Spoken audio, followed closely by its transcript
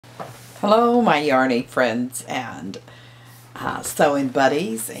Hello, my Yarney friends and sewing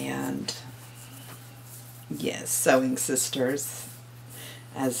buddies and, yes, sewing sisters,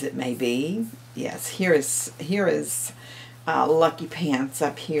 as it may be. Yes, here is Lucky Pants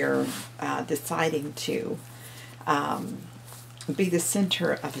up here deciding to be the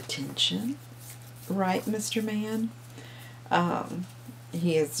center of attention. Right, Mr. Man?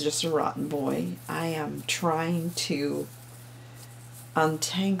 He is just a rotten boy. I am trying to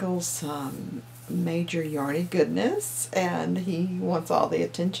untangle some major Yarney goodness, and he wants all the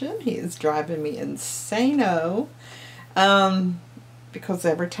attention. He is driving me insane-o, because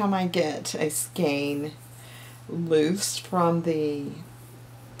every time I get a skein loose from the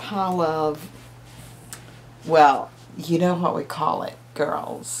pile of, well, you know what we call it,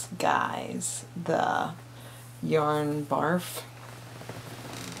 girls, guys, the yarn barf.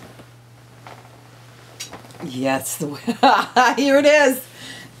 Yes, here it is.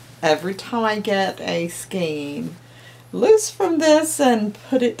 Every time I get a skein loose from this and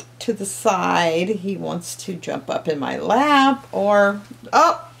put it to the side, he wants to jump up in my lap or,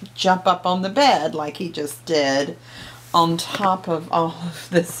 jump up on the bed like he just did on top of all of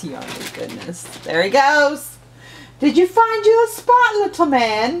this Yarney goodness. There he goes. Did you find you a spot, little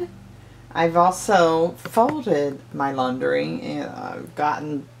man? I've also folded my laundry and I've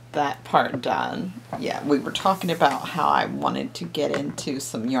gotten that part done. Yeah, we were talking about how I wanted to get into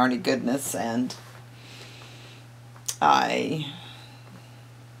some Yarney goodness, and I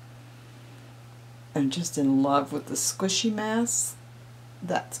am just in love with the squishy mess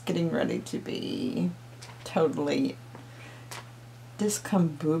that's getting ready to be totally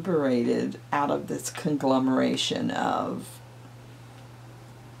discombobulated out of this conglomeration of,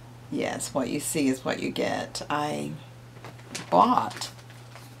 yes, what you see is what you get. I bought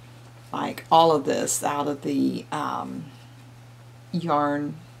like all of this out of the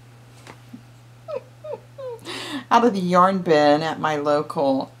yarn bin at my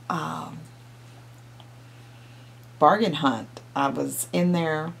local bargain hunt. I was in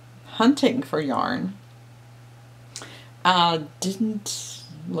there hunting for yarn. Didn't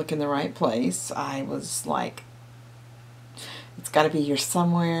look in the right place. I was like, it's got to be here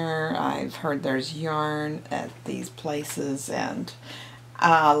somewhere. I've heard there's yarn at these places, and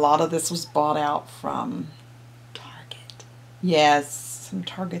a lot of this was bought out from Target. Yes, some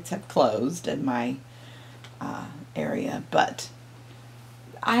Targets have closed in my area, but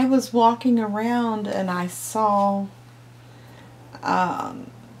I was walking around and I saw a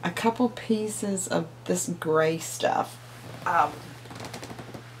couple pieces of this gray stuff. Let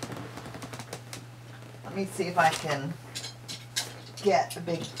me see if I can get a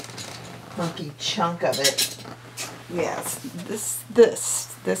big hunky chunk of it. Yes,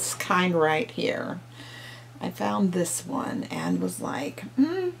 this kind right here. I found this one and was like,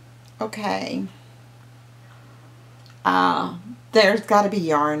 okay. There's got to be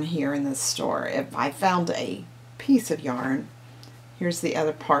yarn here in this store. If I found a piece of yarn, here's the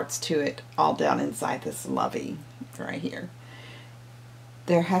other parts to it, all down inside this lovey right here.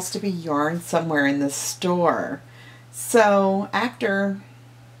 There has to be yarn somewhere in this store. So after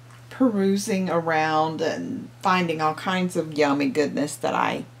perusing around and finding all kinds of yummy goodness that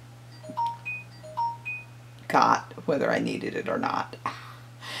I got, whether I needed it or not,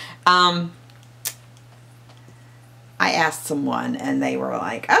 I asked someone and they were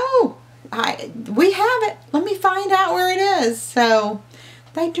like, oh, we have it. Let me find out where it is. So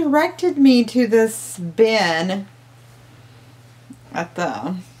they directed me to this bin at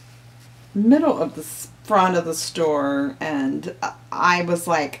the middle of the front of the store, and I was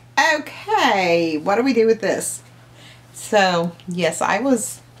like, okay, what do we do with this? So yes, I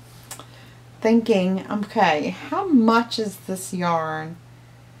was thinking, okay, how much is this yarn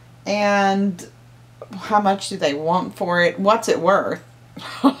and how much do they want for it? What's it worth?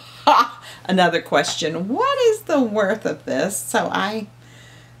 Another question, what is the worth of this? So I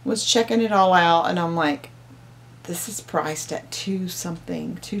was checking it all out and I'm like, this is priced at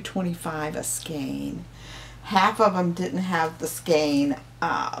 $225 a skein. Half of them didn't have the skein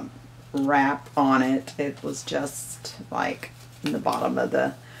wrap on it. It was just like in the bottom of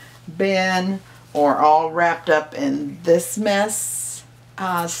the bin or all wrapped up in this mess.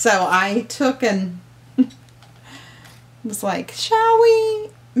 So I took and was like, shall we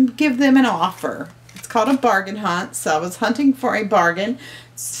give them an offer? It's called a bargain hunt, so I was hunting for a bargain.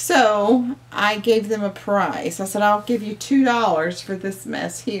 So I gave them a price. I said, I'll give you $2 for this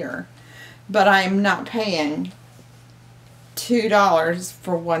mess here, but I'm not paying $2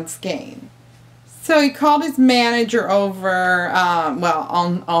 for one skein. So he called his manager over,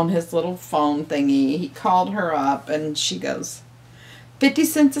 well, on his little phone thingy. He called her up and she goes, 50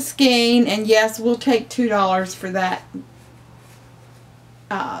 cents a skein, and yes, we'll take $2 for that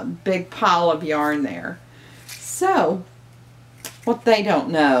big pile of yarn there. So, what they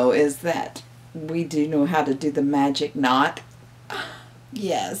don't know is that we do know how to do the magic knot.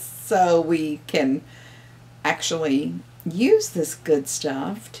 Yes, so we can actually use this good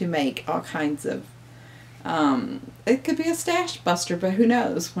stuff to make all kinds of, it could be a stash buster, but who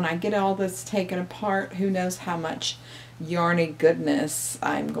knows? When I get all this taken apart, who knows how much Yarney goodness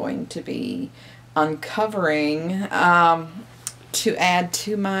I'm going to be uncovering to add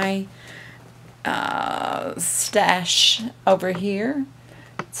to my stash over here,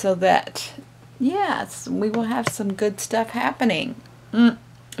 so that, yes, we will have some good stuff happening.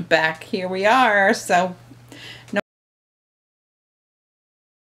 Back here we are, so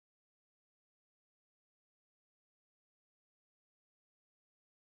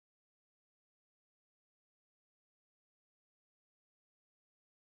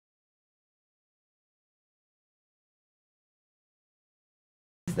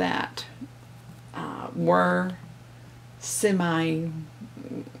that were semi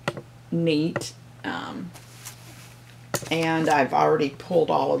neat, and I've already pulled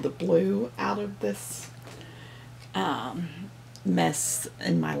all of the blue out of this mess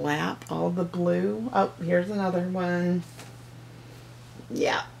in my lap. All the blue. Oh, here's another one.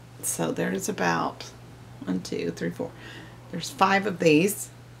 Yeah, so there's about 1, 2, 3, 4. There's 5 of these,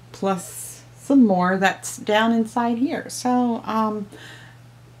 plus some more that's down inside here. So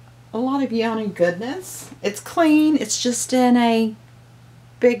a lot of Yarney goodness. It's clean. It's just in a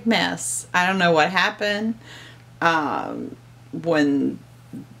big mess. I don't know what happened when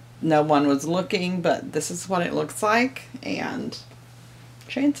no one was looking, but this is what it looks like. And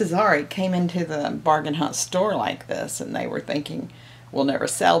chances are it came into the bargain hunt store like this, and they were thinking, we'll never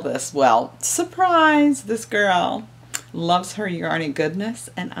sell this. Well, surprise! This girl loves her Yarney goodness,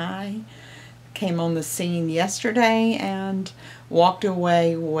 and I came on the scene yesterday and walked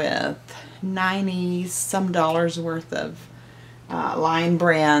away with 90 some dollars worth of Lion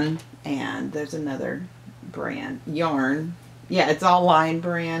brand, and there's another brand yarn. Yeah, it's all Lion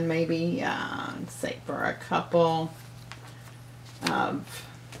brand, maybe say for a couple of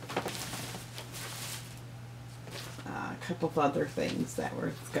other things that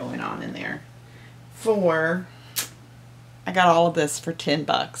were going on in there. I got all of this for 10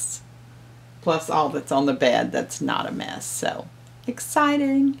 bucks. Plus all that's on the bed that's not a mess. So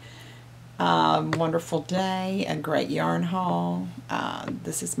exciting. Wonderful day. A great yarn haul.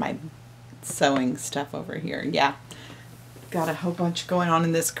 This is my sewing stuff over here. Yeah. Got a whole bunch going on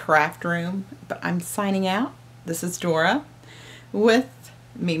in this craft room. But I'm signing out. This is Dora with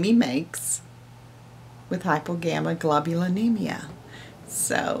Mimi Makes with hypogammaglobulinemia.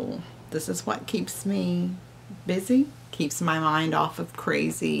 So this is what keeps me busy. Keeps my mind off of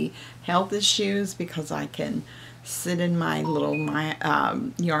crazy health issues, because I can sit in my little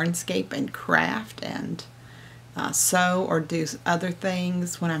yarnscape and craft and sew or do other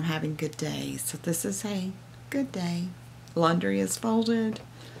things when I'm having good days. So this is a good day. Laundry is folded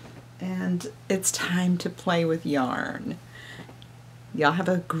and it's time to play with yarn. Y'all have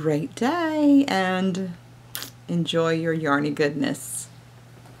a great day and enjoy your Yarney goodness.